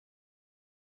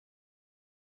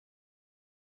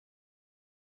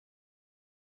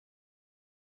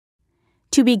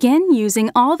To begin using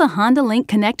all the HondaLink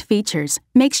Connect features,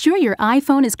 make sure your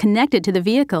iPhone is connected to the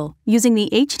vehicle using the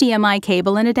HDMI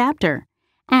cable and adapter,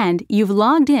 and you've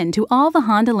logged in to all the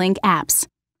HondaLink apps.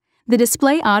 The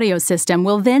display audio system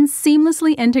will then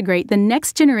seamlessly integrate the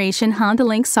next-generation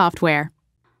HondaLink software.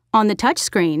 On the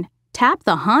touchscreen, tap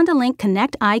the HondaLink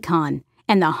Connect icon,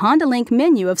 and the HondaLink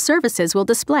menu of services will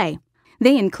display.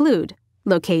 They include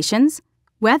locations,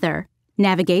 weather,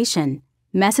 navigation,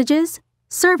 messages,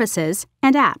 services,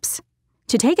 and apps.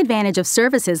 To take advantage of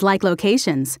services like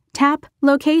locations, tap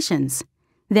Locations.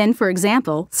 Then, for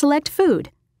example, select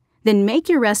Food. Then make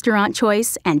your restaurant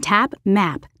choice and tap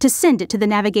Map to send it to the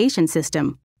navigation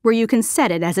system, where you can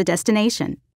set it as a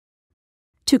destination.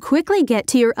 To quickly get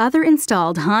to your other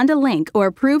installed HondaLink or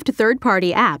approved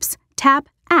third-party apps, tap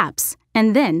Apps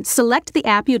and then select the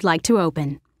app you'd like to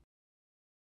open.